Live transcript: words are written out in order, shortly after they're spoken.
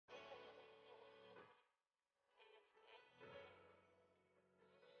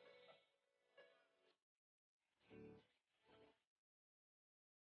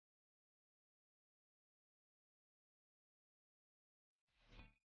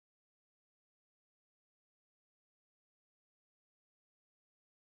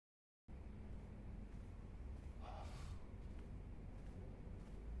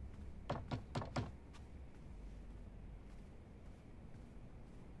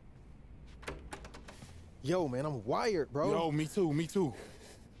Yo, man, I'm wired, bro. Yo, me too, me too.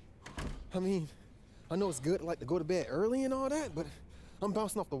 I mean, I know it's good like to go to bed early and all that, but I'm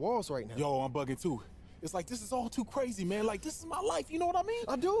bouncing off the walls right now. Yo, I'm bugging too. It's like, this is all too crazy, man. Like, this is my life, you know what I mean?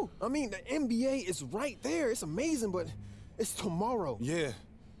 I do. I mean, the NBA is right there. It's amazing, but it's tomorrow. Yeah.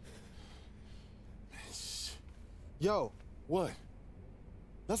 Yo. What?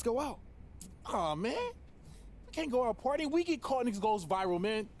 Let's go out. Aw, man. We can't go out partying. We get caught, niggas goes viral,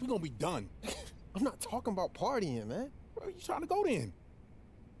 man. We gonna be done. I'm not talking about partying, man. Where are you trying to go then?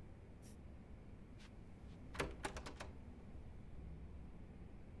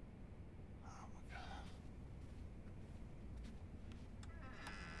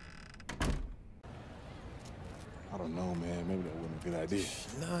 I don't know, man. Maybe that wasn't a good idea.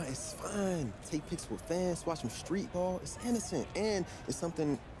 Nah, it's fine. Take pics with fans, watch some street ball. It's innocent, and it's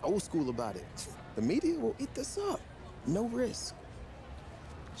something old school about it. The media will eat this up. No risk.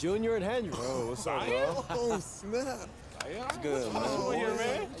 Junior and Henry. Oh, what's up, bro? Oh, snap. It's good, man. What y'all doing here,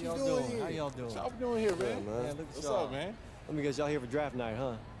 man? How y'all doing? How y'all doing? What y'all doing here, man? man. Man, look at What's y'all. up, man? Let me guess, y'all here for draft night,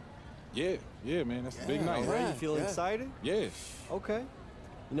 huh? Yeah, man. That's a big night, All right, right? you feeling excited? Yeah. Okay.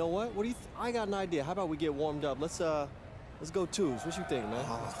 You know what? What do you? I got an idea. How about we get warmed up? Let's go twos. What you think, man?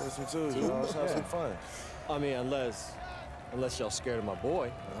 Let's play some twos, y'all. Let's have some fun. I mean, unless y'all scared of my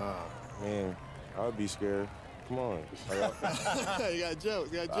boy. Man, I would be scared. Come on. You got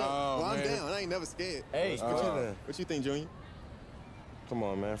jokes. You got jokes. Oh, well, I'm man. down. I ain't never scared. Hey, What you think, Junior? Come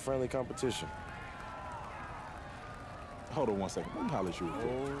on, man. Friendly competition. Hold on one second. Let me holler at you real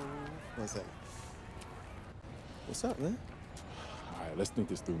quick. 1 second. What's up, man? All right, let's think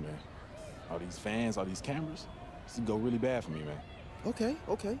this through, man. All these fans, all these cameras, this could go really bad for me, man. Okay.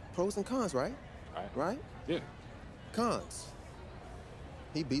 Pros and cons, right? Right? Yeah. Cons.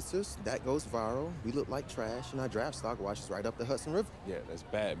 He beats us, that goes viral. We look like trash, and our draft stock washes right up the Hudson River. Yeah, that's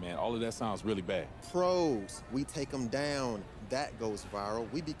bad, man. All of that sounds really bad. Pros, we take them down. That goes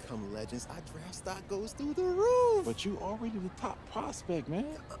viral. We become legends. Our draft stock goes through the roof. But you already the top prospect, man.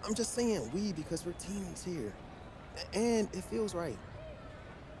 I'm just saying we because we're teammates here. And it feels right.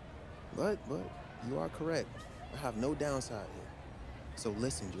 But you are correct. I have no downside here. So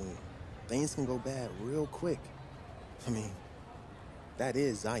listen, Junior. Things can go bad real quick. I mean, that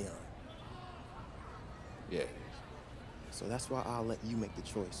is Zion. Yeah. So that's why I'll let you make the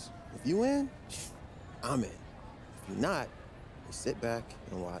choice. If you in, I'm in. If you're not, you sit back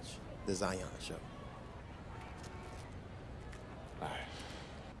and watch the Zion show.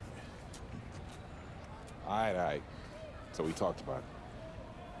 All right. So we talked about it.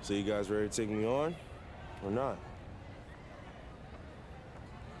 So you guys ready to take me on or not?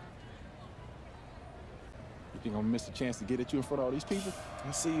 You think I'm gonna miss a chance to get at you in front of all these people?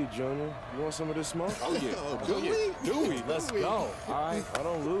 I see you, Junior. You want some of this smoke? Oh, yeah. Do we? let's go. All right. I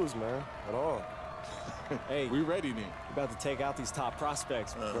don't lose, man, at all. Hey, We ready then. we're about to take out these top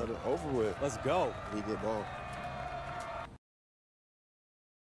prospects, man. Brother, over with. Let's go. We get ball.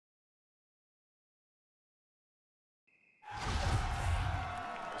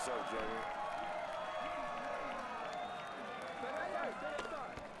 What's up, Junior?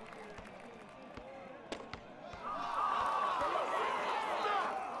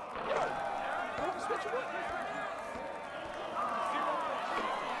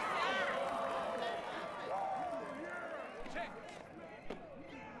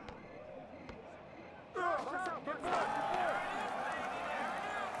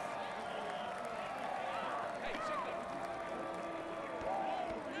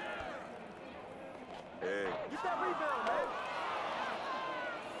 Hey. Get that rebound, man.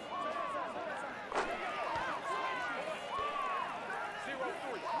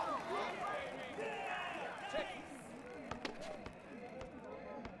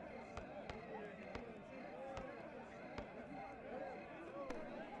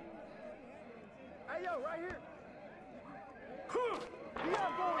 Hey, yo, right here.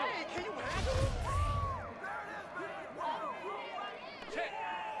 Hey, can you handle it? Check.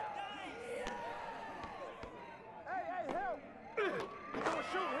 Hey, help! You gonna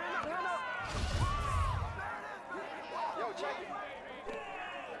shoot? Hand up! Yo, check it.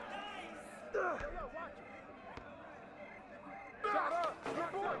 Yo, watch it. Shot up! Get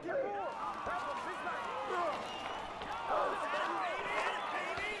more! That's what she's like.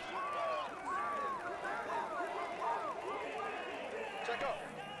 Check up.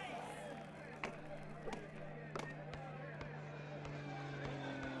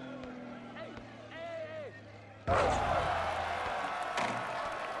 Hey,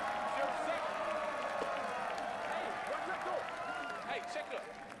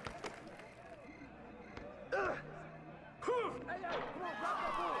 come on, drop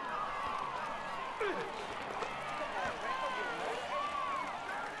that ball.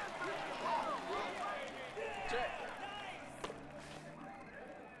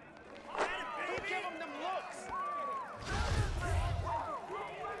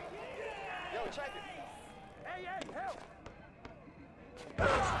 Check it. Hey, help!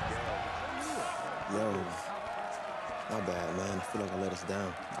 Yo, my bad, man. I feel like I let us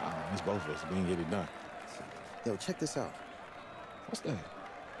down. It's both of us. We didn't get it done. Yo, check this out. What's that?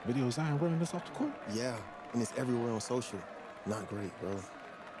 Video Zion running us off the court? Yeah, and it's everywhere on social. Not great, bro.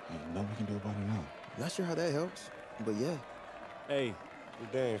 Ain't nothing we can do about it now. Not sure how that helps, but yeah. Hey,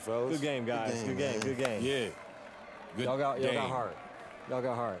 Good game, fellas. good game, guys. Good game, Good game. Yeah. Good Y'all got game. heart. Y'all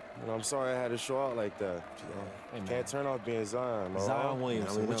got heart. And I'm sorry I had to show out like that. Hey, man. Can't turn off being Zion, man. Zion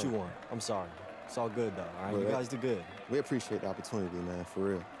Williamson, we what you know. want? I'm sorry. It's all good, though, all right? Well, You guys did good. We appreciate the opportunity, man, for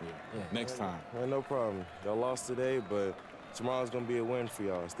real. Yeah. Next time. Man, no problem. Y'all lost today, but tomorrow's gonna be a win for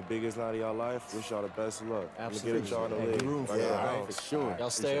y'all. It's the biggest night of y'all life. Wish y'all the best of luck. Absolutely. I'ma get at y'all in the Hey, league. good room for Right y'all. now. All right, for sure. Y'all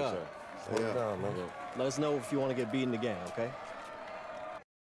stay up. Stay down, man. Let us know if you want to get beaten again, okay?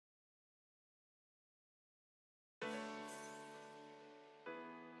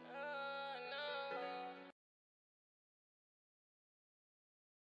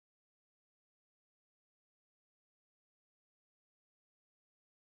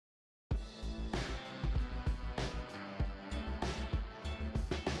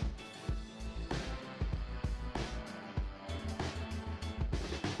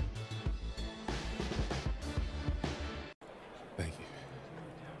 Thank you.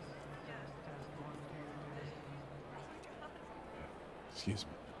 Excuse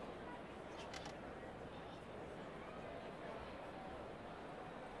me.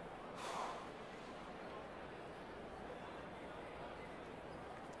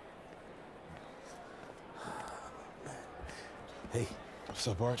 Hey, What's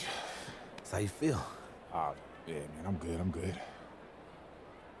up, Arch? so how you feel? Yeah, man, I'm good. I'm good.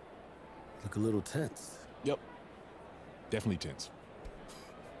 Look a little tense. Yep. Definitely tense.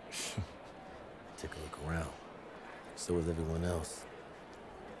 Take a look around. So is everyone else.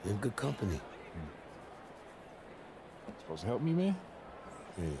 You're in good company. Supposed to help me, man?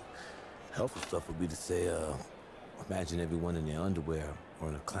 Helpful stuff would be to say, imagine everyone in their underwear or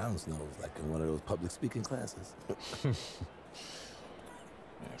in a clown's nose, like in one of those public speaking classes. Yeah,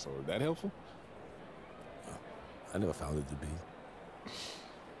 so is that helpful? I never found it to be.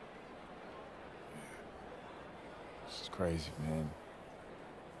 This is crazy, man.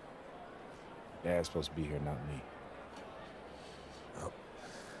 Dad's supposed to be here, not me. Well,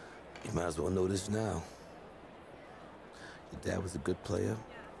 you might as well know this now. Your dad was a good player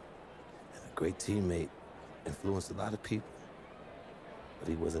and a great teammate, influenced a lot of people. But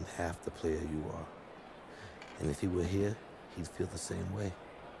he wasn't half the player you are. And if he were here, he'd feel the same way.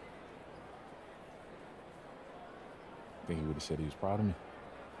 Think he would have said he was proud of me?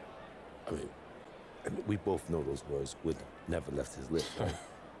 I mean, we both know those words would never left his lips, right?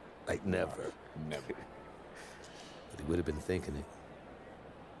 Like never. Never. But he would have been thinking it.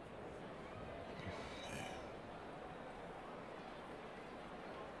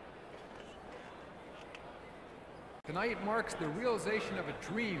 Tonight marks the realization of a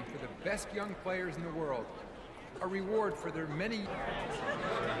dream for the best young players in the world. A reward for their many...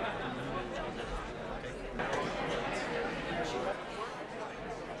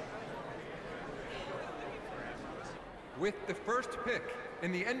 With the first pick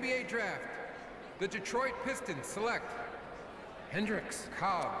in the NBA draft, the Detroit Pistons select Hendricks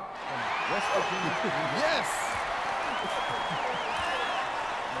Cobb from West Virginia. Yes!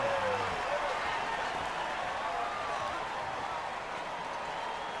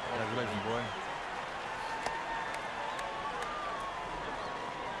 Congratulations, boy.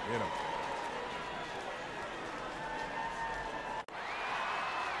 Get him.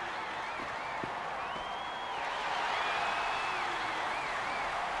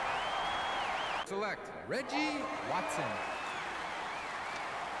 Select Reggie Watson,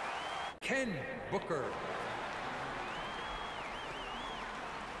 Ken Booker.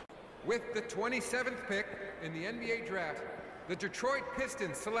 With the 27th pick in the NBA draft, the Detroit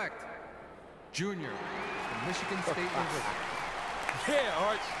Pistons select Junior from Michigan State University. Yeah,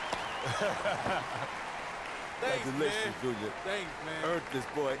 Arch. Thanks, Congratulations, man. Junior. Thanks, man. Earned this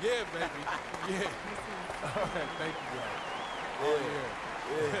boy. Yeah, baby. Yeah. All right, thank you, guys. Oh,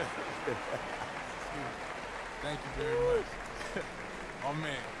 yeah. Thank you very much. Oh,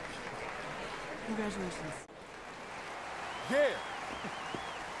 man. Congratulations. Yeah.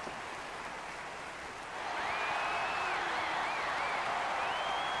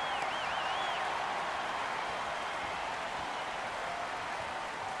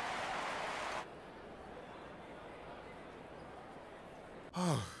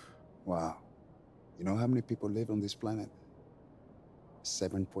 Wow. You know how many people live on this planet?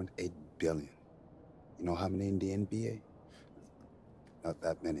 7.8 billion. You know how many in the NBA? Not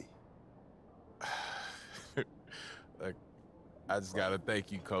that many. Like, I just gotta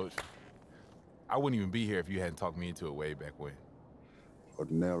thank you, Coach. I wouldn't even be here if you hadn't talked me into it way back when.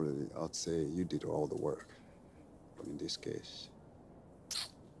 Ordinarily, I'd say you did all the work. But in this case,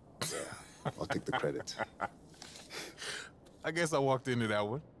 yeah, I'll take the credit. I guess I walked into that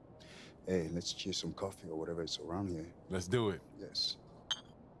one. Hey, let's cheer some coffee or whatever is around here. Let's do it. Yes.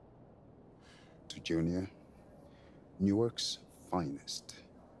 To Junior, Newark's finest.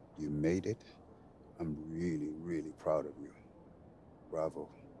 You made it. I'm really, really proud of you. Bravo.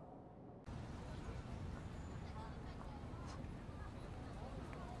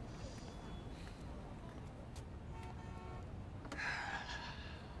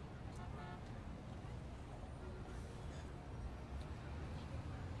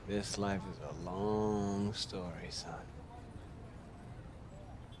 This life is a long story, son.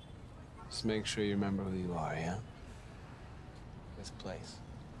 Just make sure you remember who you are, yeah? This place.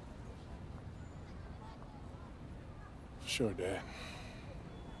 Sure, Dad.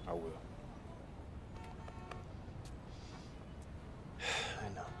 I will.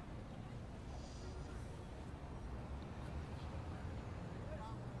 I know.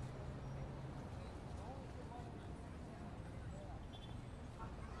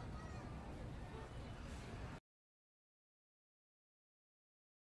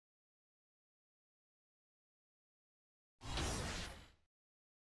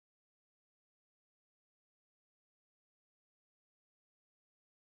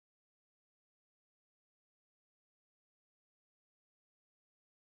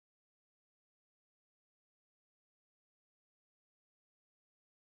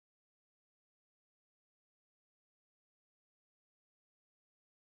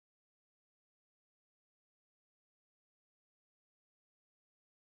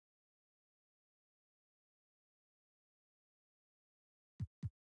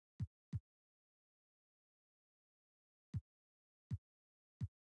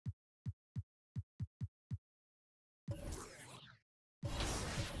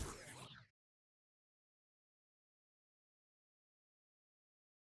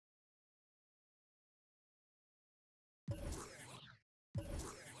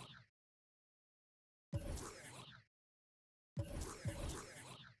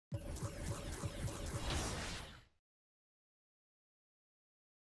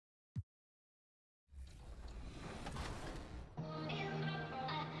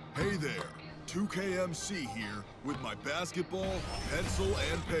 Hey there, 2KMC here with my basketball, pencil,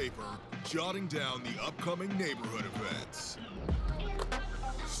 and paper, jotting down the upcoming neighborhood events.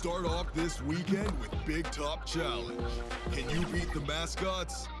 Start off this weekend with Big Top Challenge. Can you beat the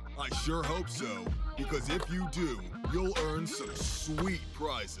mascots? I sure hope so, because if you do, you'll earn some sweet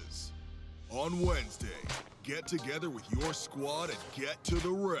prizes. On Wednesday, get together with your squad and get to the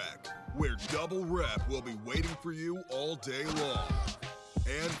rec, where Double Rep will be waiting for you all day long.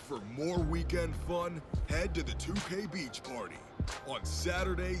 And for more weekend fun, head to the 2K Beach Party. On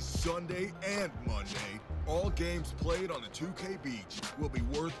Saturday, Sunday, and Monday, all games played on the 2K Beach will be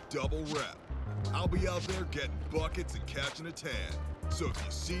worth double rep. I'll be out there getting buckets and catching a tan. So if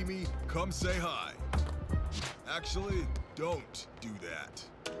you see me, come say hi. Actually, don't do that.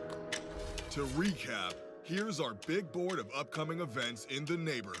 To recap, here's our big board of upcoming events in the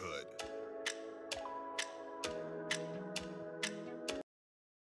neighborhood.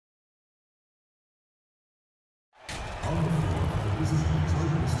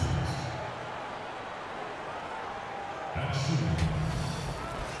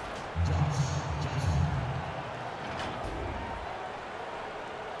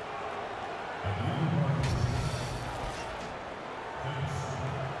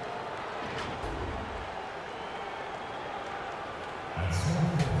 At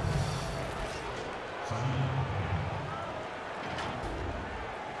small forward,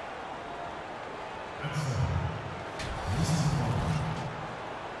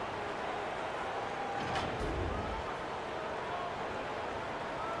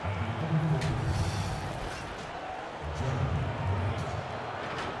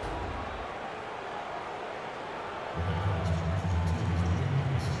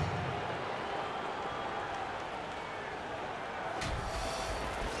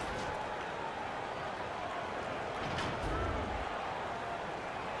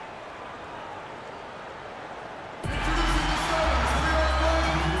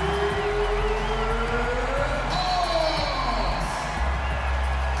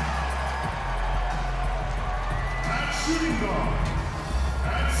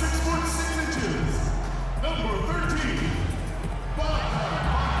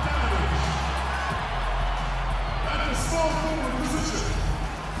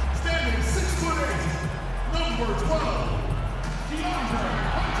 Number 12,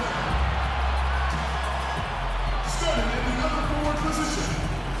 starting at the number forward position,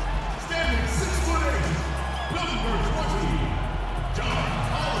 standing 6'8", number 20, John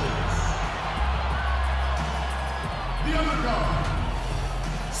Collins. The other guard,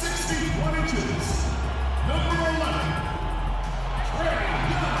 6 feet 1 inches, number 11, Trey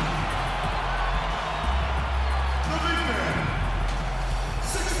Young. The big man,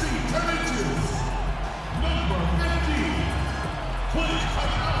 6 feet 10 inches, number 15, Clint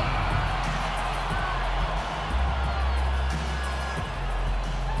Capella.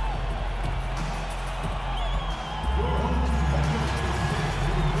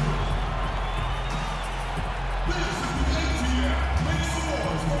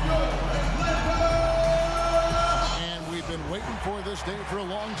 For this day for a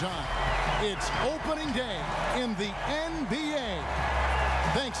long time. It's opening day in the NBA.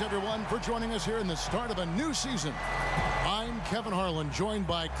 Thanks everyone for joining us here in the start of a new season. I'm Kevin Harlan, joined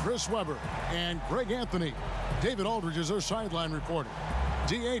by Chris Webber and Greg Anthony. David Aldridge is our sideline reporter.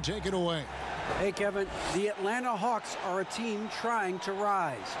 DA, take it away. Hey Kevin, the Atlanta Hawks are a team trying to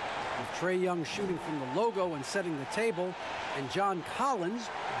rise. With Trey Young shooting from the logo and setting the table, and John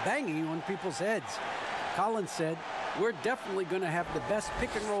Collins banging on people's heads. Collins said, "We're definitely going to have the best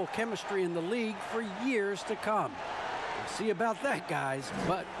pick-and-roll chemistry in the league for years to come." We'll see about that, guys,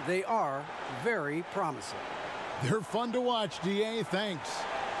 but they are very promising. They're fun to watch, DA. Thanks.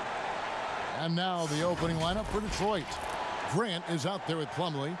 And now the opening lineup for Detroit. Grant is out there with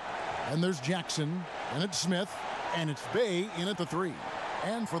Plumlee, and there's Jackson, and it's Smith, and it's Bay in at the 3.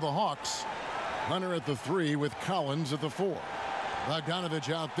 And for the Hawks, Hunter at the 3 with Collins at the 4. Bogdanovich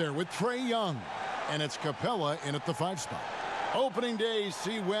out there with Trey Young. And it's Capella in at the 5 spot. Opening day,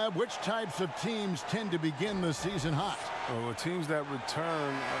 C-Web, which types of teams tend to begin the season hot? Well, teams that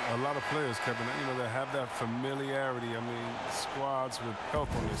return a lot of players, Kevin, you know, that have that familiarity. I mean, squads with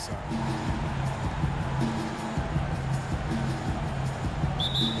health on their side.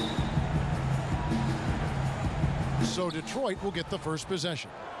 So Detroit will get the first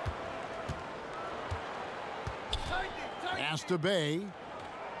possession. Pass to Bay.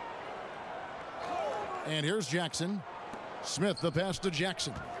 And here's Jackson. Smith, the pass to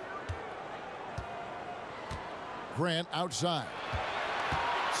Jackson. Grant outside.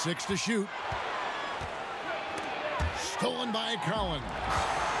 6 to shoot. Stolen by Collins.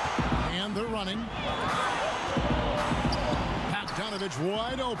 And they're running. Bogdanovich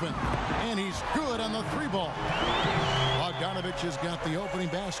wide open. And he's good on the 3 ball. Bogdanovich has got the opening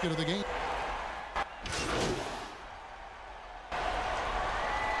basket of the game.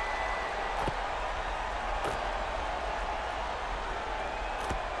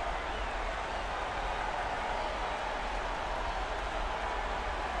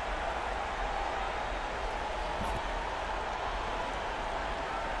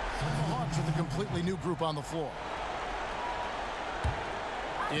 With a completely new group on the floor.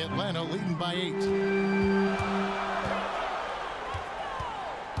 Atlanta leading by 8.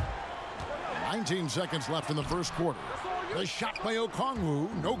 19 seconds left in the first quarter. The shot by Okongwu,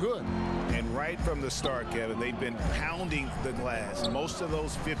 no good. And right from the start, Kevin, they've been pounding the glass. Most of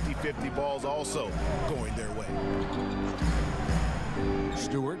those 50-50 balls also going their way.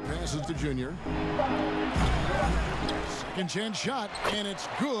 Stewart passes to Junior. Second chance shot, and it's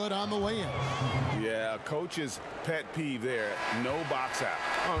good on the way in. Yeah, coach's pet peeve there, no box out.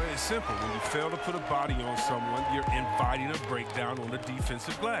 Oh, it's simple. When you fail to put a body on someone, you're inviting a breakdown on the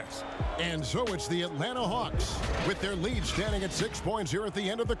defensive glass. And so it's the Atlanta Hawks with their lead standing at 6 points here at the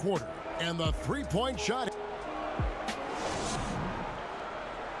end of the quarter. And the 3-point shot.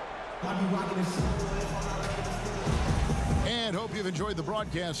 And hope you've enjoyed the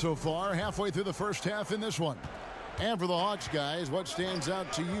broadcast so far. Halfway through the first half in this one. And for the Hawks, guys, what stands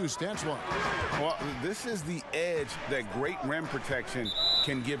out to you stats-wise? Well, this is the edge that great rim protection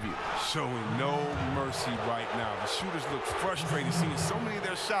can give you. Showing no mercy right now. The shooters look frustrated seeing so many of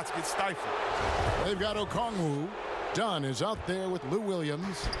their shots get stifled. They've got Okongwu. Dunn is out there with Lou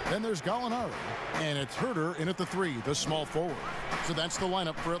Williams. Then there's Gallinari. And it's Herter in at the 3, the small forward. So that's the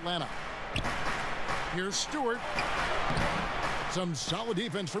lineup for Atlanta. Here's Stewart. Some solid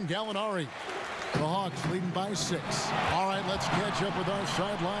defense from Gallinari. The Hawks leading by 6. All right, let's catch up with our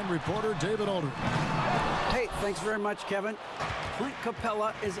sideline reporter, David Aldridge. Hey, thanks very much, Kevin. Clint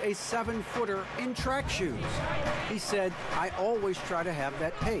Capella is a 7-footer in track shoes. He said, "I always try to have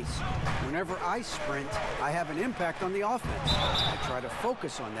that pace. Whenever I sprint, I have an impact on the offense. I try to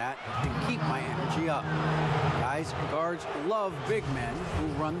focus on that and keep my energy up." Guys, guards love big men who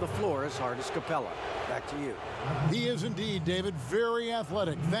run the floor as hard as Capella. Back to you. He is indeed, David, very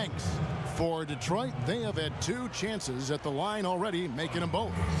athletic. Thanks. For Detroit, they have had 2 chances at the line already, making them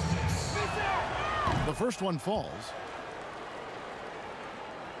both. The first one falls.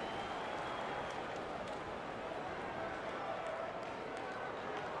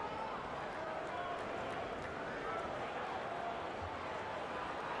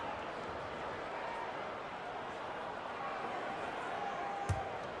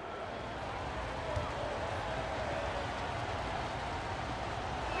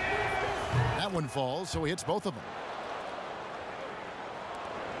 That one falls, so he hits both of them.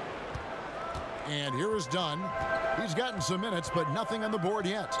 And here is Dunn. He's gotten some minutes, but nothing on the board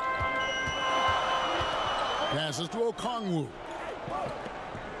yet. Passes to Okongwu.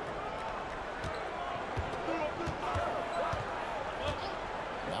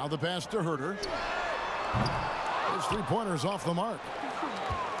 Now the pass to Herter. His 3-pointers off the mark.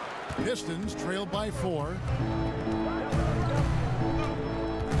 Pistons trailed by 4.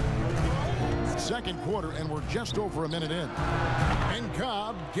 Second quarter, and we're just over a minute in. And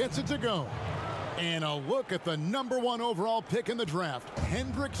Cobb gets it to go. And a look at the #1 overall pick in the draft,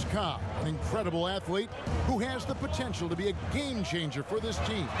 Hendricks Cobb, an incredible athlete who has the potential to be a game changer for this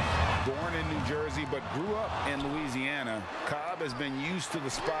team. Born in New Jersey but grew up in Louisiana, Cobb has been used to the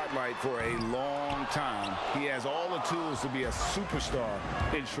spotlight for a long time. He has all the tools to be a superstar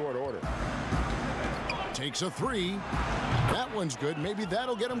in short order. Takes a 3. That one's good. Maybe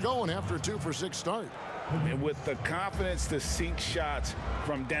that'll get him going after a 2-for-6 start. And with the confidence to sink shots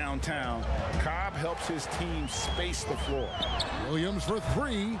from downtown, Cobb helps his team space the floor. Williams for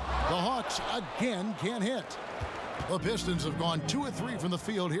 3. The Hawks again can't hit. The Pistons have gone 2 of 3 from the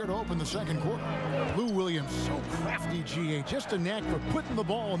field here to open the second quarter. Lou Williams, so crafty, GA. Just a knack for putting the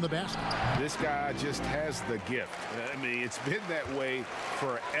ball in the basket. This guy just has the gift. I mean, it's been that way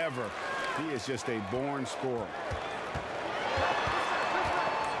forever. He is just a born scorer.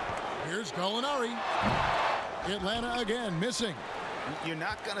 Here's Gallinari. Atlanta again missing. You're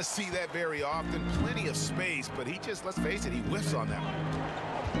not going to see that very often. Plenty of space, but he just, let's face it, he whiffs on that one.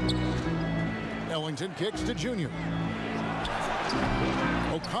 Ellington kicks to Junior.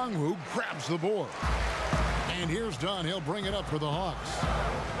 Okongwu grabs the board. And here's Dunn. He'll bring it up for the Hawks.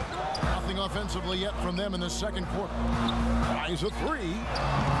 Nothing offensively yet from them in the second quarter. Tries a 3.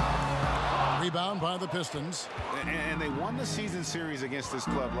 Rebound by the Pistons. And they won the season series against this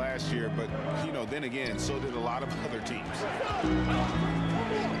club last year, but, you know, then again, so did a lot of other teams.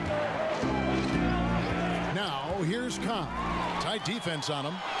 Now, here's Cobb. Tight defense on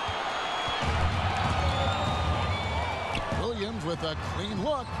him. Williams with a clean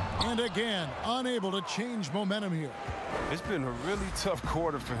look, and again, unable to change momentum here. It's been a really tough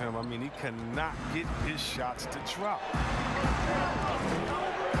quarter for him. I mean, he cannot get his shots to drop.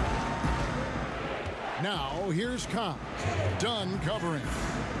 Now, here's Cobb. Dunn covering.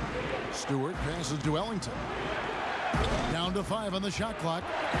 Stewart passes to Ellington. Down to 5 on the shot clock.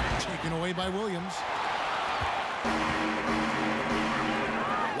 Taken away by Williams.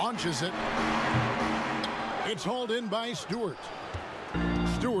 Launches it. It's hauled in by Stewart.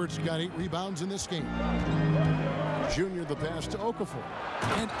 Stewart's got 8 rebounds in this game. Junior the pass to Okafor.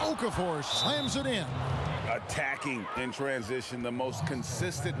 And Okafor slams it in. Attacking in transition, the most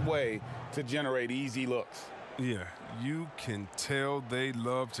consistent way to generate easy looks. Yeah, you can tell they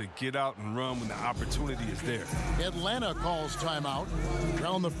love to get out and run when the opportunity is there. Atlanta calls timeout.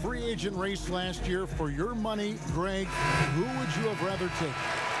 Around the free agent race last year, for your money, Greg, who would you have rather take?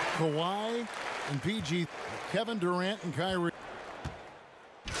 Kawhi and PG, Kevin Durant and Kyrie.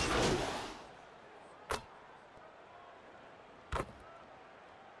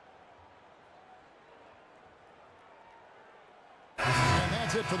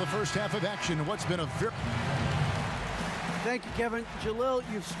 It for the first half of action. What's been a very... Thank you, Kevin. Jalil,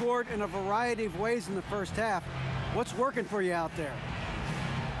 you've scored in a variety of ways in the first half. What's working for you out there?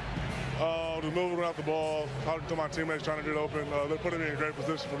 Just moving around the ball, talking to my teammates, trying to get open. They're putting me in a great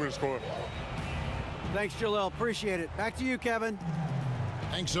position for me to score. Thanks, Jalil. Appreciate it. Back to you, Kevin.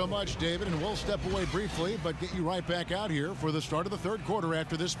 Thanks so much, David. And we'll step away briefly, but get you right back out here for the start of the third quarter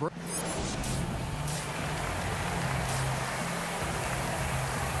after this break.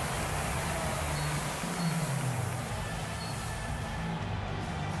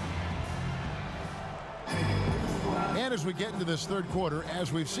 As we get into this third quarter,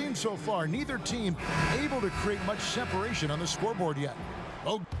 as we've seen so far, neither team able to create much separation on the scoreboard yet.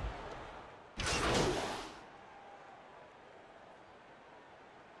 Oh.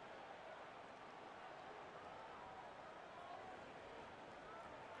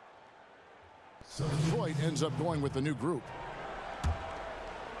 So Detroit ends up going with the new group.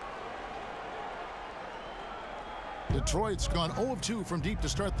 Detroit's gone 0 of 2 from deep to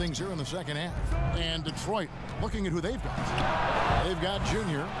start things here in the second half. And Detroit, looking at who they've got. They've got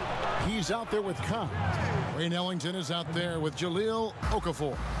Junior. He's out there with Cobb. Wayne Ellington is out there with Jahlil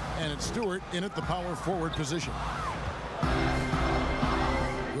Okafor. And it's Stewart in at the power forward position.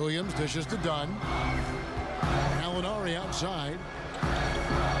 Williams dishes to Dunn. Gallinari outside.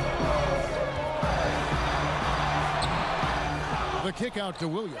 The kick out to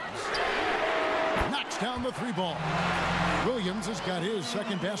Williams. Knocks down the 3-ball. Williams has got his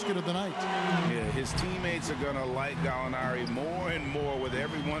second basket of the night. Yeah, his teammates are going to like Gallinari more and more with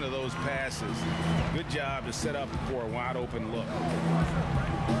every one of those passes. Good job to set up for a wide open look.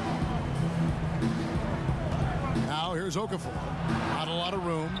 Now here's Okafor. Not a lot of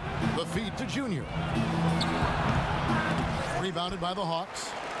room. The feed to Junior. Rebounded by the Hawks.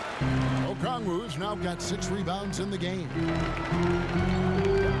 Okongwu's now got 6 rebounds in the game.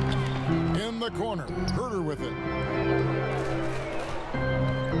 In the corner, Herter with it.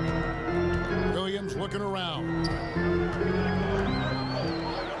 Williams looking around.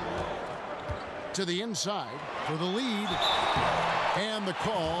 To the inside for the lead. And the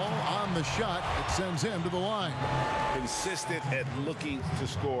call on the shot. It sends him to the line. Consistent at looking to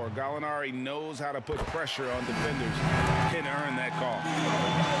score. Gallinari knows how to put pressure on defenders and earn that call.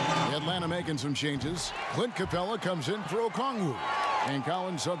 Atlanta making some changes. Clint Capella comes in for Okongwu. And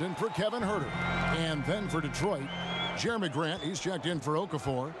Collins subbed in for Kevin Herter. And then for Detroit, Jeremy Grant, he's checked in for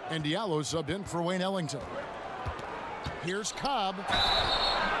Okafor. And Diallo subbed in for Wayne Ellington. Here's Cobb.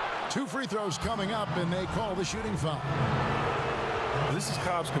 2 free throws coming up, and they call the shooting foul. This is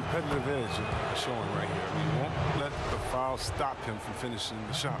Cobb's competitive edge showing right here. I mean, he won't let the foul stop him from finishing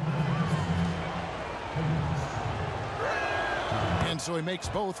the shot. And so he makes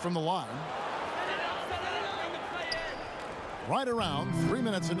both from the line. Right around 3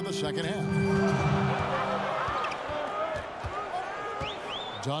 minutes into the second half.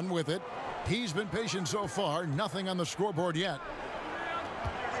 Done with it. He's been patient so far. Nothing on the scoreboard yet.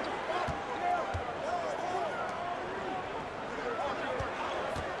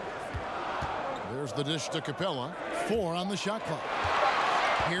 There's the dish to Capella. 4 on the shot clock.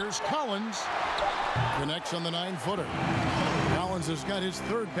 Here's Collins. Connects on the 9-footer. Collins has got his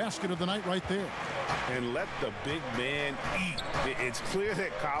 3rd basket of the night right there. And let the big man eat. It's clear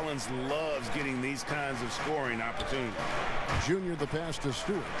that Collins loves getting these kinds of scoring opportunities. Junior the pass to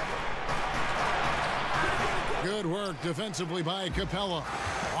Stewart. Good work defensively by Capella.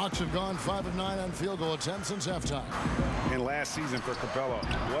 Hawks have gone 5 of 9 on field goal attempts since halftime. And last season for Capella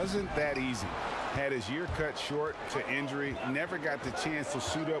wasn't that easy. Had his year cut short to injury, never got the chance to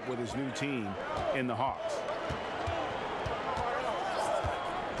suit up with his new team in the Hawks.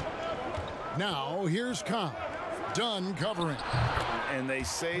 Now here's Cobb. Dunn covering. And they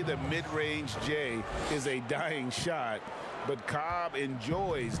say the mid-range J is a dying shot, but Cobb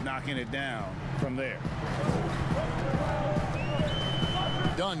enjoys knocking it down from there.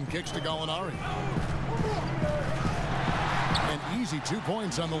 Dunn kicks to Gallinari. An easy 2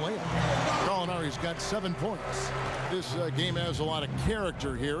 points on the layup. Gallinari's got 7 points. This game has a lot of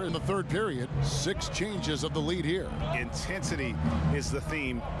character here in the 3rd period. 6 changes of the lead here. Intensity is the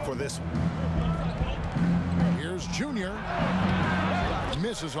theme for this one. Here's Junior.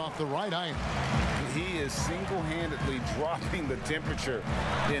 Misses off the right iron. He is single-handedly dropping the temperature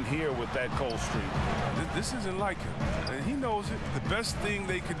in here with that cold streak. This isn't like him, and he knows it. The best thing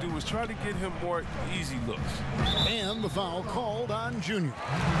they could do is try to get him more easy looks. And the foul called on Junior.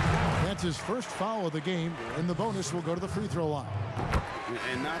 That's his first foul of the game, and the bonus will go to the free throw line.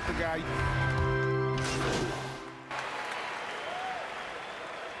 And not the guy.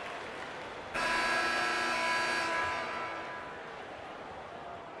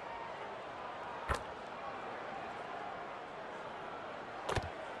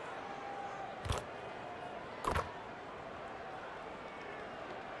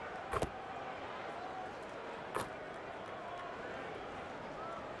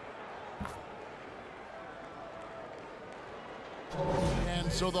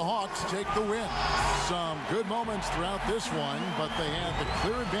 So the Hawks take the win. Some good moments throughout this one, but they had the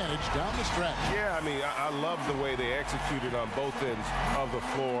clear advantage down the stretch. Yeah, I mean, I love the way they executed on both ends of the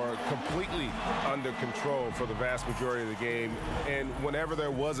floor, completely under control for the vast majority of the game. And whenever there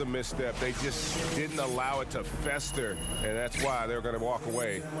was a misstep, they just didn't allow it to fester, and that's why they're going to walk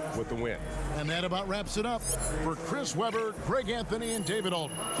away with the win. And that about wraps it up. For Chris Webber, Greg Anthony, and David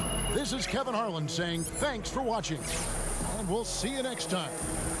Aldridge, this is Kevin Harlan saying thanks for watching. And we'll see you next time.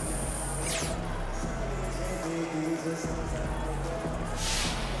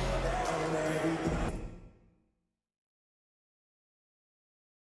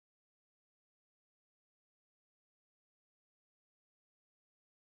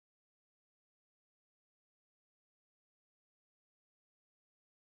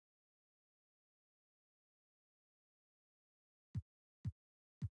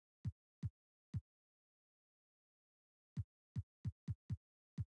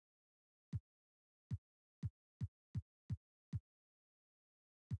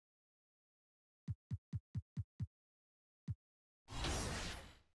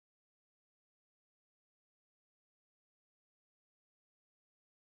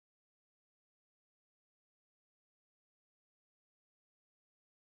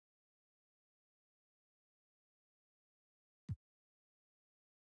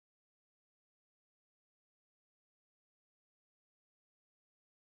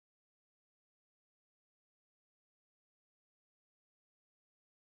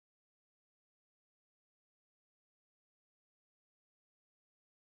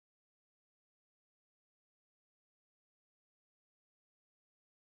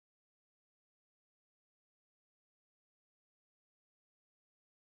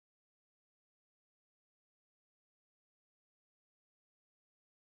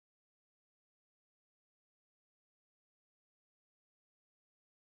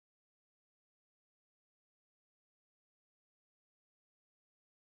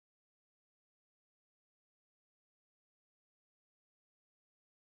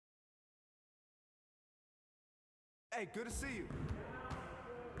 Hey, good to see you.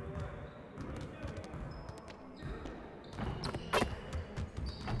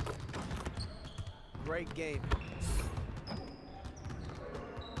 Great game.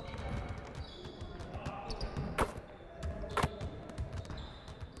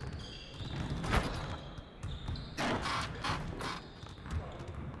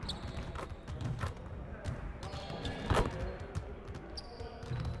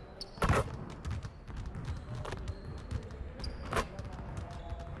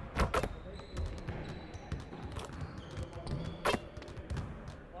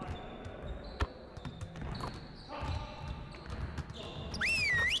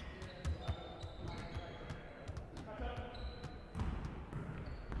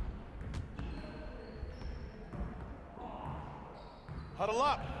 Huddle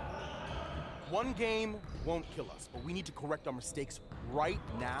up. One game won't kill us, but we need to correct our mistakes right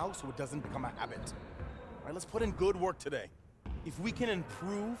now so it doesn't become a habit. All right, let's put in good work today. If we can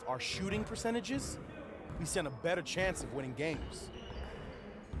improve our shooting percentages, we stand a better chance of winning games.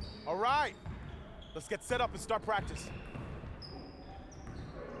 All right, let's get set up and start practice.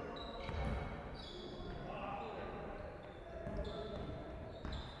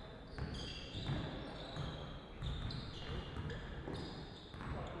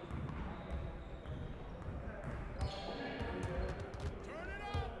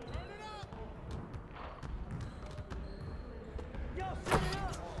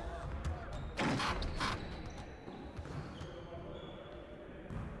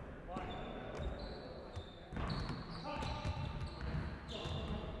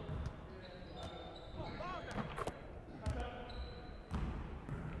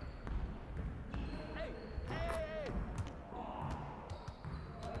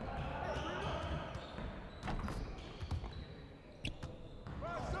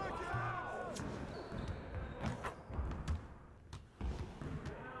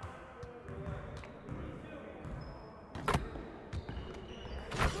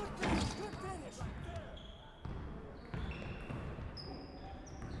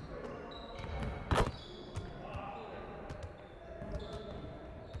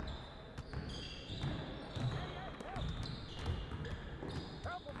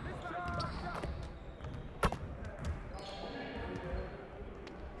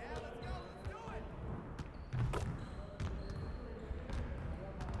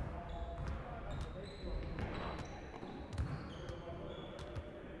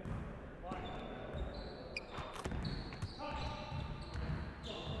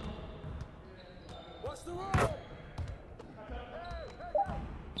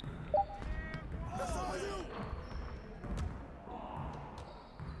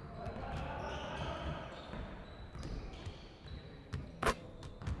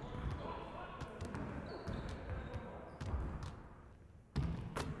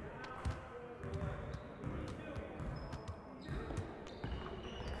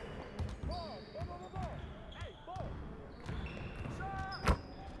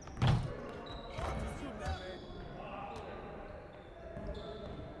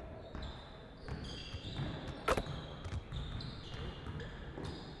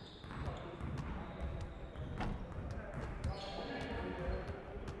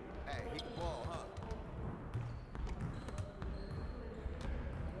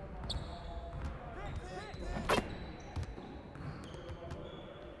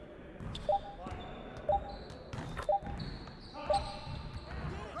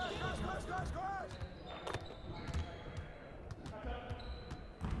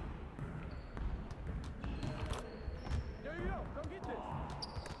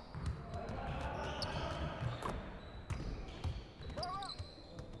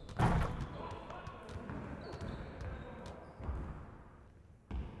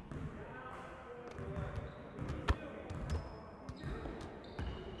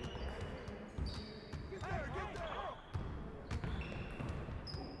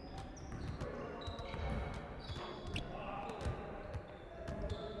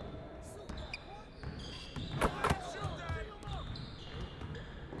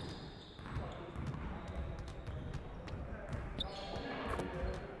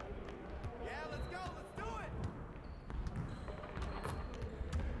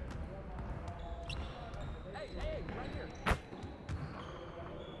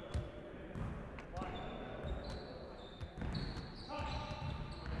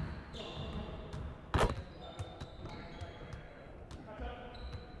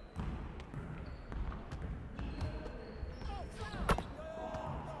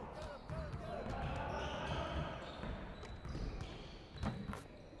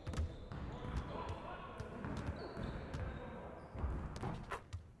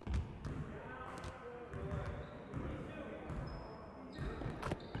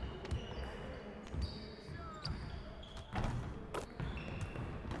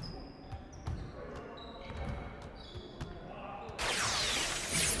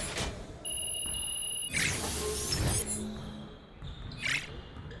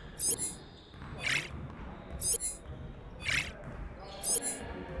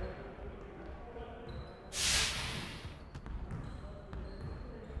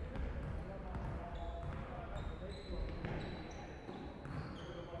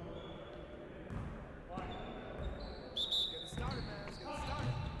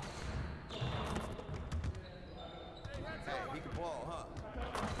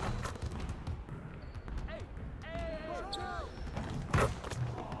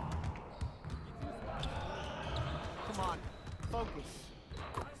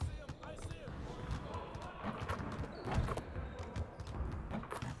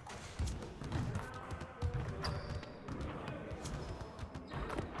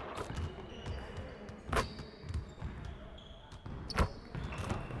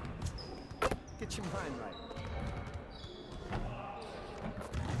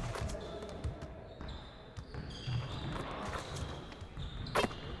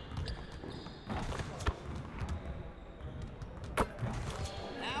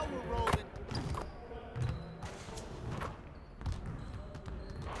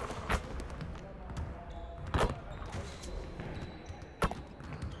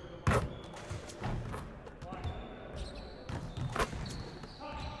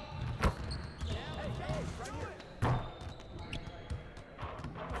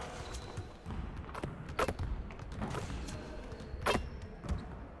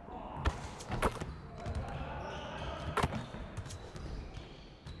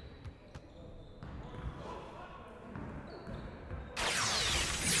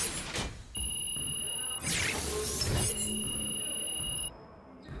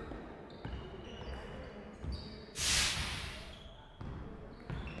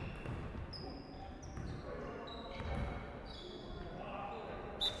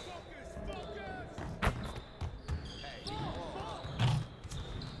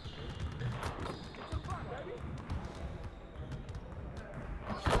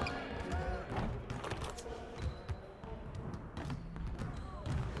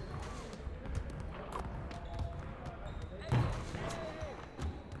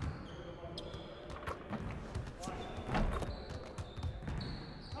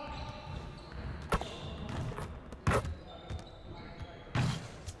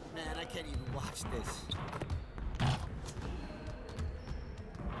 can't even watch this.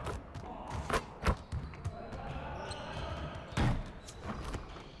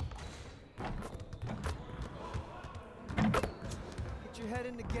 Get your head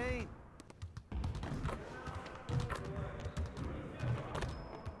in the game.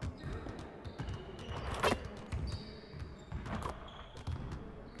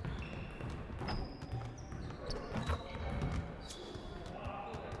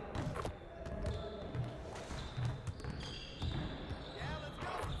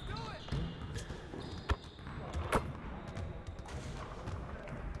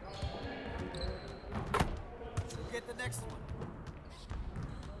 Get the next one.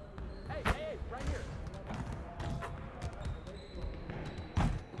 Hey, right here.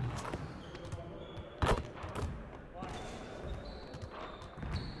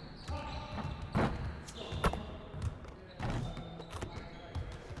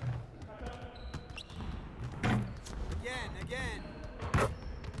 Again.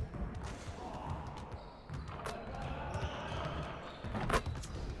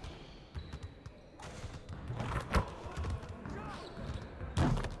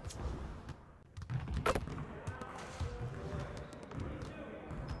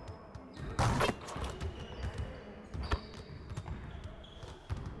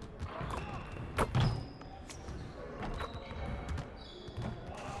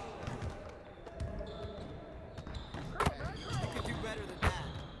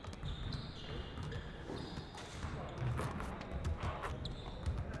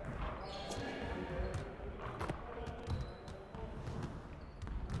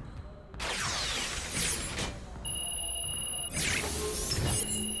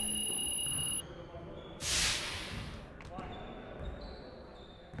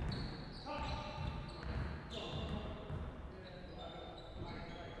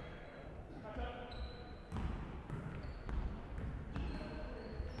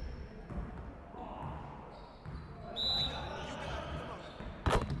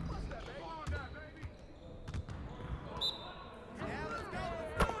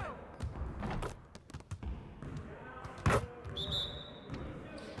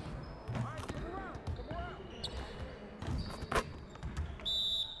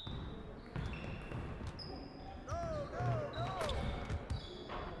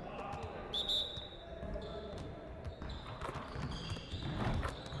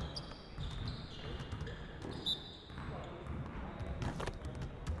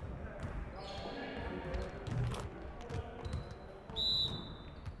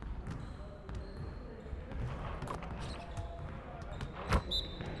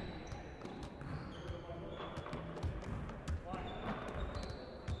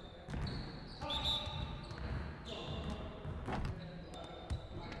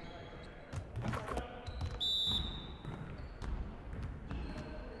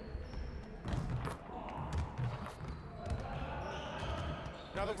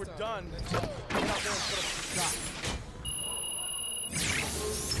 Now that we're done, get out there and put up some shots.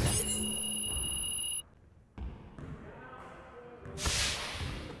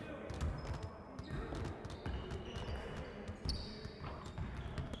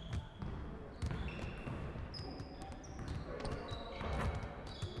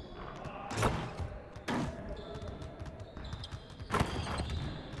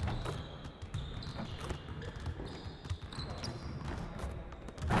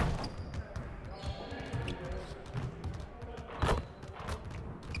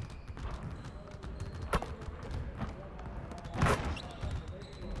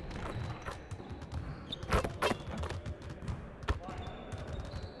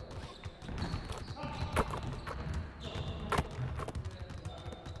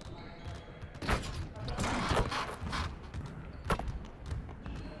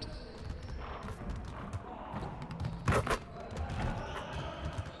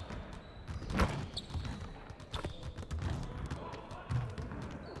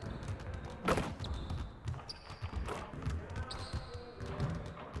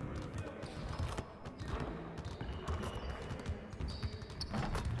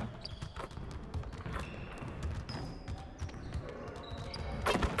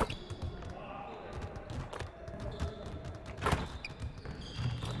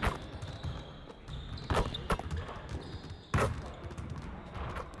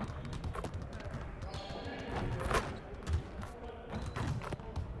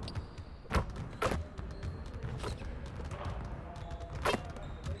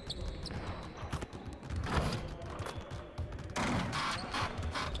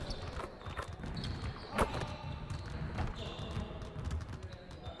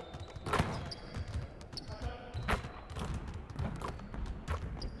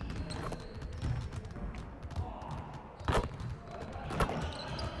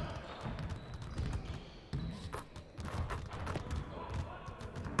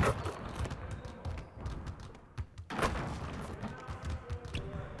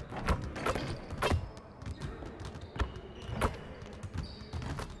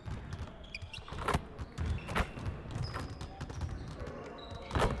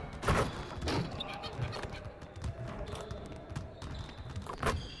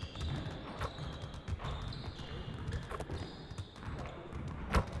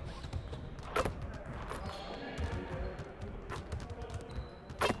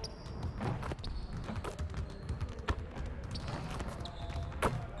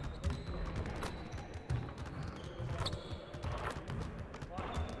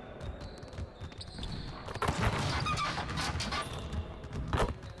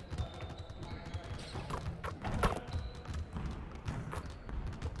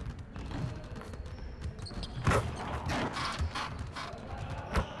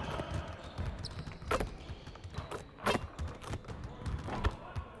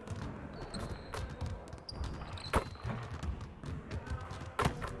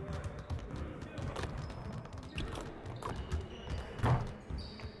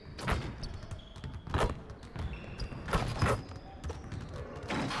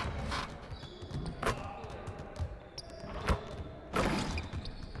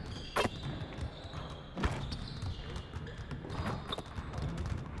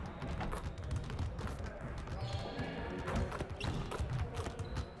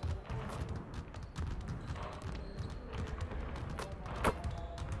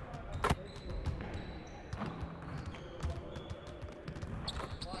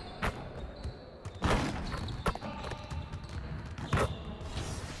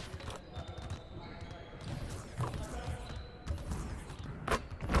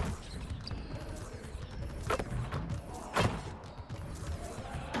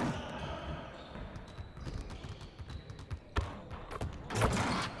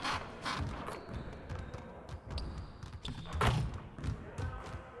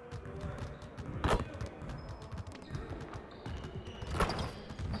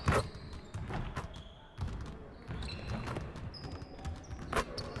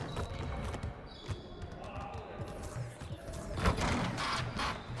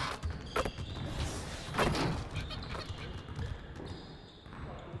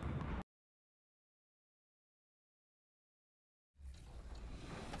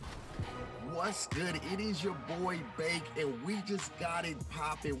 What's good? It is your boy Bake, and we just got it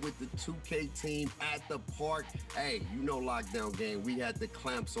popping with the 2K team at the park. Hey, you know Lockdown Game. We had the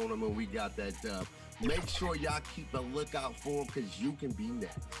clamps on them and we got that dub. Make sure y'all keep a lookout for them because you can be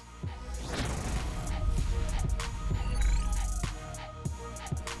next.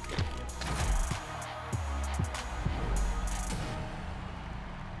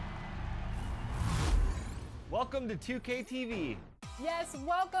 Welcome to 2K TV. Yes,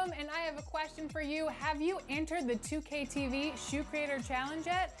 welcome, and I have a question for you. Have you entered the 2K TV Shoe Creator Challenge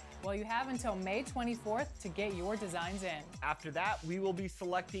yet? Well, you have until May 24th to get your designs in. After that, we will be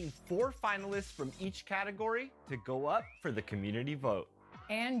selecting 4 finalists from each category to go up for the community vote.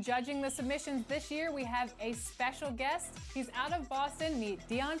 And judging the submissions this year, we have a special guest. He's out of Boston. Meet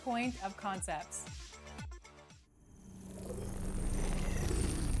Dion Point of Concepts.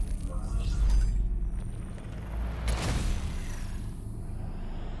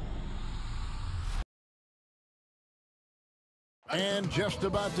 And just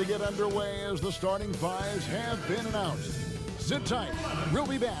about to get underway as the starting fives have been announced. Sit tight. We'll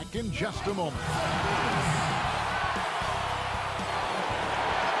be back in just a moment.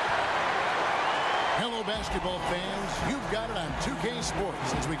 Hello, basketball fans. You've got it on 2K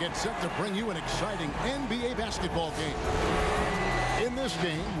Sports as we get set to bring you an exciting NBA basketball game. In this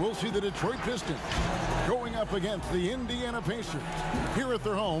game, we'll see the Detroit Pistons going up against the Indiana Pacers here at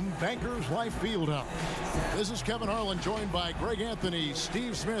their home, Bankers Life Fieldhouse. This is Kevin Harlan, joined by Greg Anthony,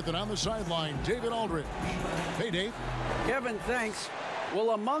 Steve Smith, and on the sideline, David Aldridge. Hey, Dave. Kevin, thanks.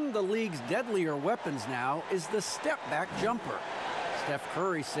 Well, among the league's deadlier weapons now is the step-back jumper. Steph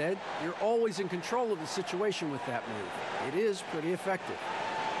Curry said, "You're always in control of the situation with that move. It is pretty effective."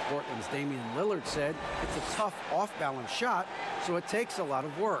 Portland's Damian Lillard said, "It's a tough off-balance shot, so it takes a lot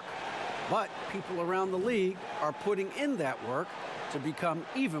of work." But people around the league are putting in that work to become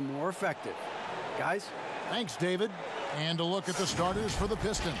even more effective. Guys? Thanks, David. And a look at the starters for the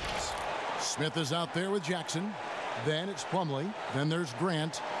Pistons. Smith is out there with Jackson. Then it's Plumlee. Then there's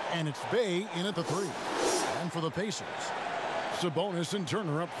Grant. And it's Bay in at the 3. And for the Pacers, Sabonis and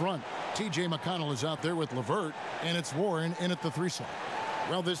Turner up front. TJ McConnell is out there with LeVert. And it's Warren in at the 3 slot.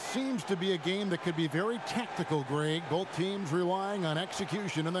 Well, this seems to be a game that could be very tactical, Greg. Both teams relying on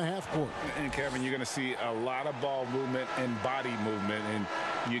execution in the half court. And Kevin, you're going to see a lot of ball movement and body movement, and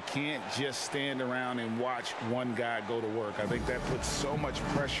you can't just stand around and watch one guy go to work. I think that puts so much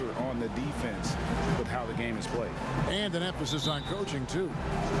pressure on the defense with how the game is played. And an emphasis on coaching, too.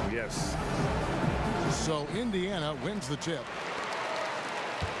 Yes. So Indiana wins the tip.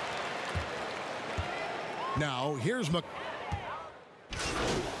 Now, here's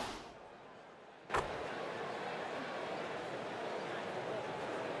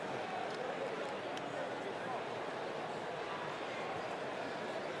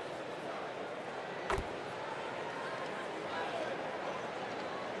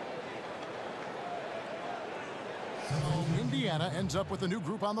Indiana ends up with a new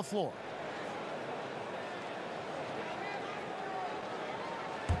group on the floor.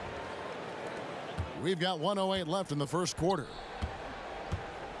 We've got 1:08 left in the first quarter.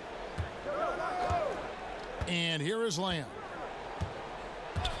 And here is Lamb.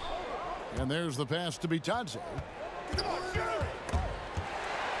 And there's the pass to Bitadze.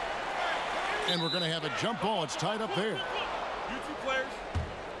 And we're going to have a jump ball. It's tied up there. You 2 players.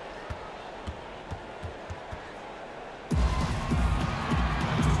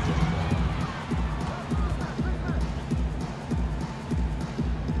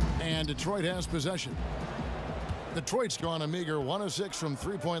 And Detroit has possession. Detroit's gone a meager 1 of 6 from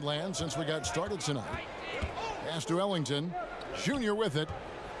three-point land since we got started tonight. Pass to Ellington. Junior with it.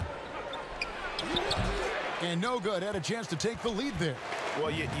 And no good. Had a chance to take the lead there.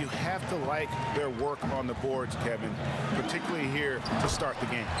 Well, you have to like their work on the boards, Kevin, particularly here to start the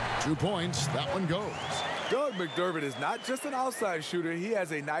game. 2 points. That one goes. Doug McDermott is not just an outside shooter. He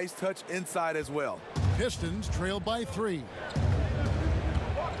has a nice touch inside as well. Pistons trail by 3.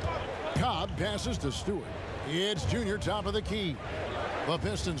 Cobb passes to Stewart. It's Junior top of the key. The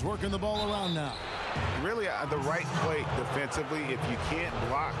Pistons working the ball around now. Really the right play defensively. If you can't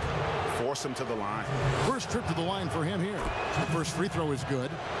block, force him to the line. First trip to the line for him here. The first free throw is good.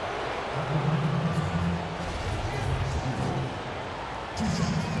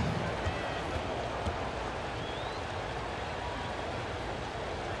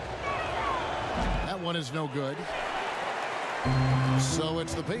 That one is no good. So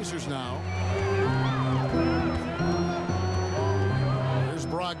it's the Pacers now. There's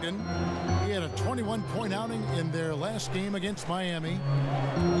Brogdon. He had a 21-point outing in their last game against Miami.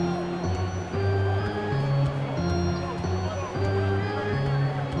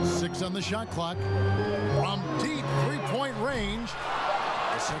 6 on the shot clock. From deep three-point range.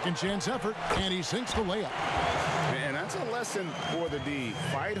 A second chance effort, and he sinks the layup. And that's a lesson for the D.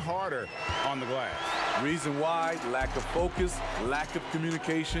 Fight harder on the glass. Reason why, lack of focus, lack of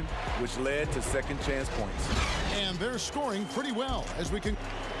communication, which led to second chance points. And they're scoring pretty well as we can.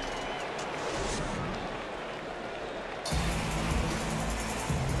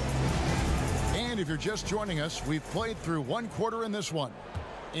 And if you're just joining us, we've played through one quarter in this one.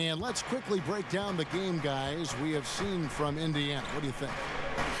 And let's quickly break down the game, guys, we have seen from Indiana. What do you think?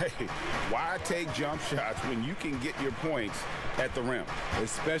 Hey, why take jump shots when you can get your points at the rim?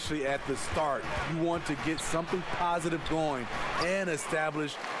 Especially at the start. You want to get something positive going and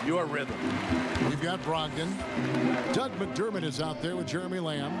establish your rhythm. We've got Brogdon. Doug McDermott is out there with Jeremy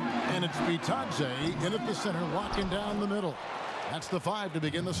Lamb. And it's Bitadze in at the center, locking down the middle. That's the 5 to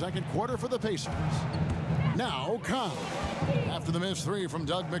begin the second quarter for the Pacers. Now, Cobb. After the missed 3 from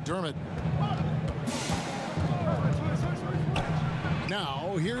Doug McDermott.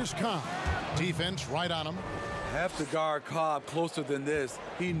 Now, here's Cobb. Defense right on him. Have to guard Cobb closer than this.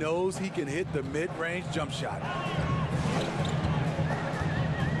 He knows he can hit the mid-range jump shot.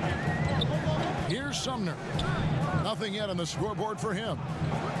 Here's Sumner. Nothing yet on the scoreboard for him.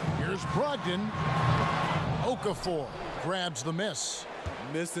 Here's Brogdon. Okafor grabs the miss.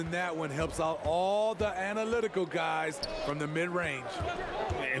 Missing that one helps out all the analytical guys from the mid-range.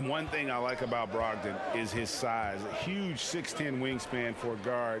 And one thing I like about Brogdon is his size. A huge 6'10" wingspan for a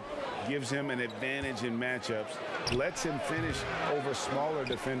guard gives him an advantage in matchups, lets him finish over smaller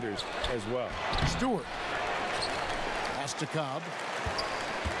defenders as well. Stewart. Pass to Cobb.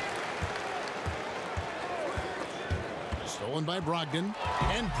 Stolen by Brogdon.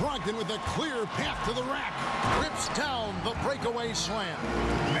 And Brogdon with a clear path to the rack. Rips down the breakaway slam.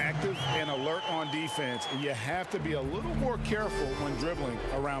 Active and alert on defense, and you have to be a little more careful when dribbling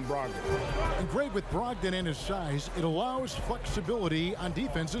around Brogdon. And great with Brogdon and his size, it allows flexibility on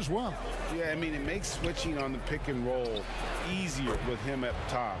defense as well. Yeah, I mean, it makes switching on the pick and roll easier with him at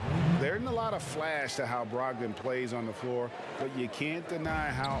the top. There isn't a lot of flash to how Brogdon plays on the floor, but you can't deny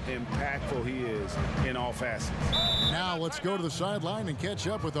how impactful he is in all facets. Now let's go to the sideline and catch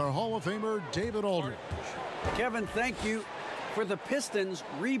up with our Hall of Famer, David Aldridge. Kevin, thank you. For the Pistons,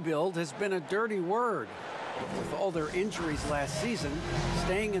 rebuild has been a dirty word. With all their injuries last season,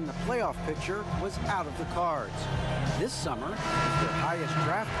 staying in the playoff picture was out of the cards. This summer, their highest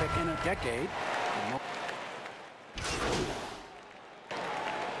draft pick in a decade.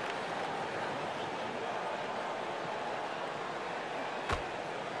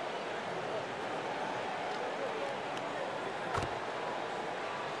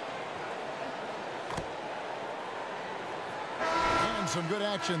 Some good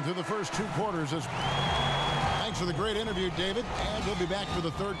action through the first 2 quarters. Thanks for the great interview, David. And we'll be back for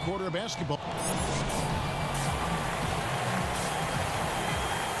the third quarter of basketball.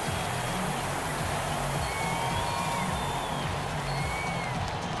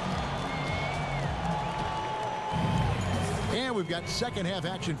 And we've got second half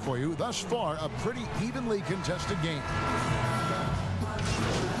action for you. Thus far, a pretty evenly contested game.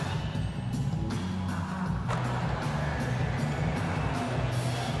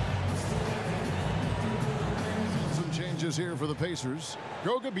 Here for the Pacers.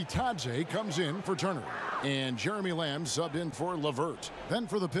 Goga Bitadze comes in for Turner. And Jeremy Lamb subbed in for LeVert. Then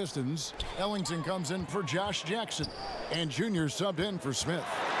for the Pistons, Ellington comes in for Josh Jackson. And Junior subbed in for Smith.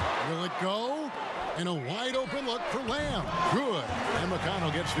 Will it go? And a wide open look for Lamb. Good. And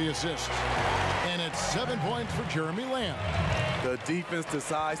McConnell gets the assist. And it's 7 points for Jeremy Lamb. The defense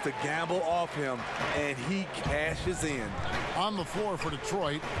decides to gamble off him, and he cashes in. On the floor for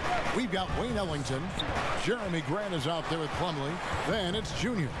Detroit, we've got Wayne Ellington. Jeremy Grant is out there with Plumlee. Then it's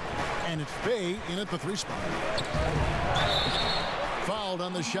Junior. And it's Bay in at the 3 spot. Fouled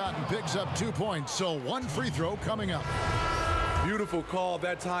on the shot and picks up 2 points. So 1 free throw coming up. Beautiful call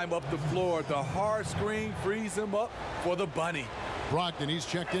that time up the floor. The hard screen frees him up for the bunny. Brogdon, he's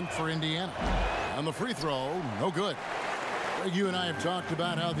checked in for Indiana. On the free throw, no good. You and I have talked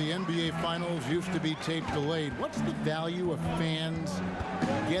about how the NBA Finals used to be tape delayed. What's the value of fans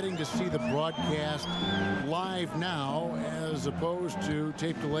getting to see the broadcast live now as opposed to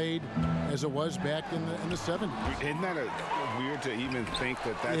tape delayed as it was back in the 70s? Isn't that weird to even think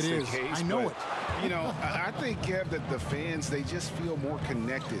that that's the case? I know it. You know, I think, Kev, that the fans, they just feel more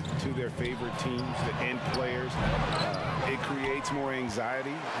connected to their favorite teams and players. It creates more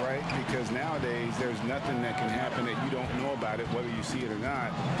anxiety, right? Because nowadays there's nothing that can happen that you don't know about it, whether you see it or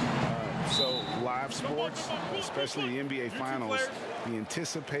not. So live sports, especially the NBA Finals, the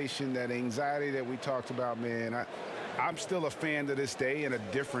anticipation, that anxiety that we talked about, man, I'm still a fan to this day in a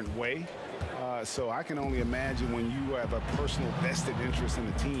different way. So I can only imagine when you have a personal vested interest in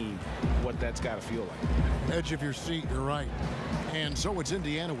the team, what that's got to feel like. Edge of your seat, you're right. And so it's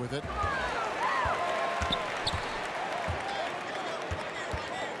Indiana with it.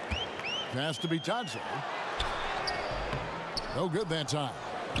 Pass to Bitadze. No good that time.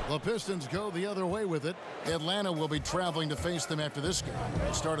 The Pistons go the other way with it. Atlanta will be traveling to face them after this game.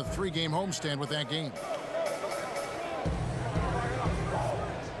 They start a 3-game homestand with that game.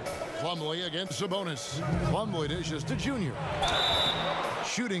 Plumlee against Sabonis. Plumlee dishes to Junior.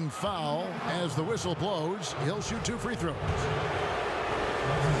 Shooting foul as the whistle blows. He'll shoot 2 free throws.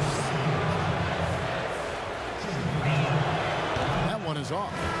 That one is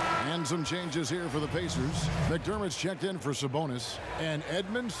off. And some changes here for the Pacers. McDermott's checked in for Sabonis. And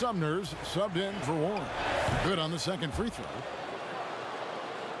Edmund Sumner's subbed in for Warren. Good on the second free throw.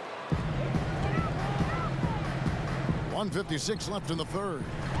 1:56 left in the third.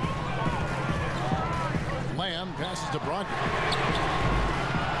 Lamb passes to Brogdon.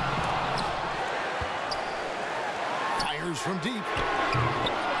 Fires from deep.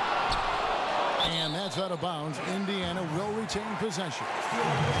 And that's out of bounds. Indiana will retain possession.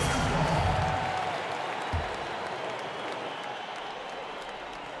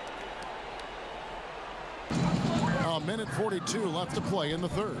 A minute 42 left to play in the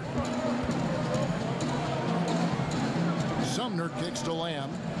third. Sumner kicks to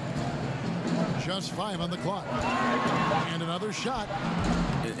Lamb. Just 5 on the clock. And another shot.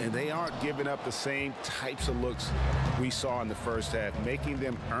 And they aren't giving up the same types of looks we saw in the first half, making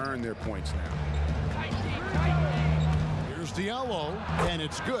them earn their points now. Here's Diallo, and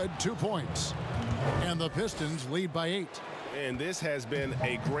it's good, 2 points. And the Pistons lead by 8. And this has been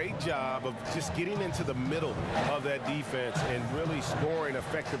a great job of just getting into the middle of that defense and really scoring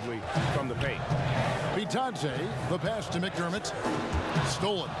effectively from the paint. Bitadze, the pass to McDermott.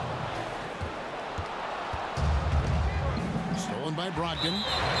 Stolen. Stolen by Brogdon.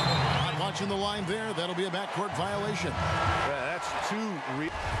 Not watching the line there. That'll be a backcourt violation. Yeah, that's 2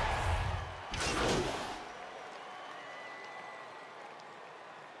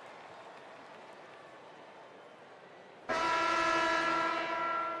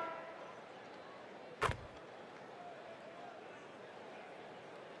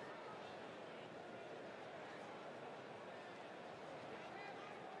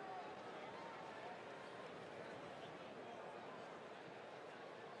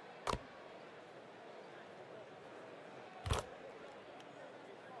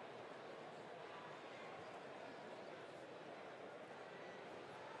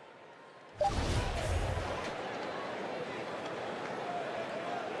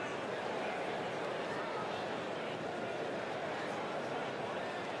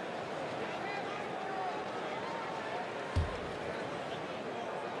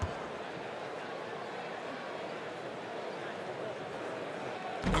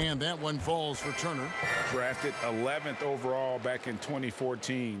 And that one falls for Turner. Drafted 11th overall back in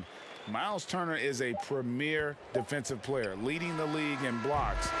 2014. Miles Turner is a premier defensive player, leading the league in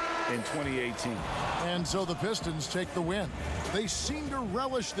blocks in 2018. And so the Pistons take the win. They seem to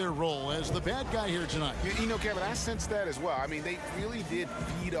relish their role as the bad guy here tonight. You know, Kevin, I sense that as well. I mean, they really did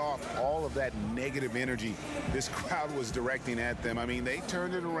feed off all of that negative energy this crowd was directing at them. I mean, they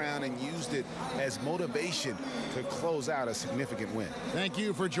turned it around and used it as motivation to close out a significant win. Thank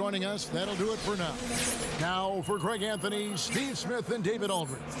you for joining us. That'll do it for now. Now for Craig Anthony, Steve Smith, and David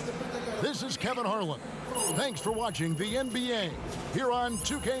Aldridge. This is Kevin Harlan. Thanks for watching the NBA here on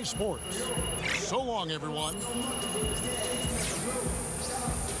 2K Sports. So long, everyone.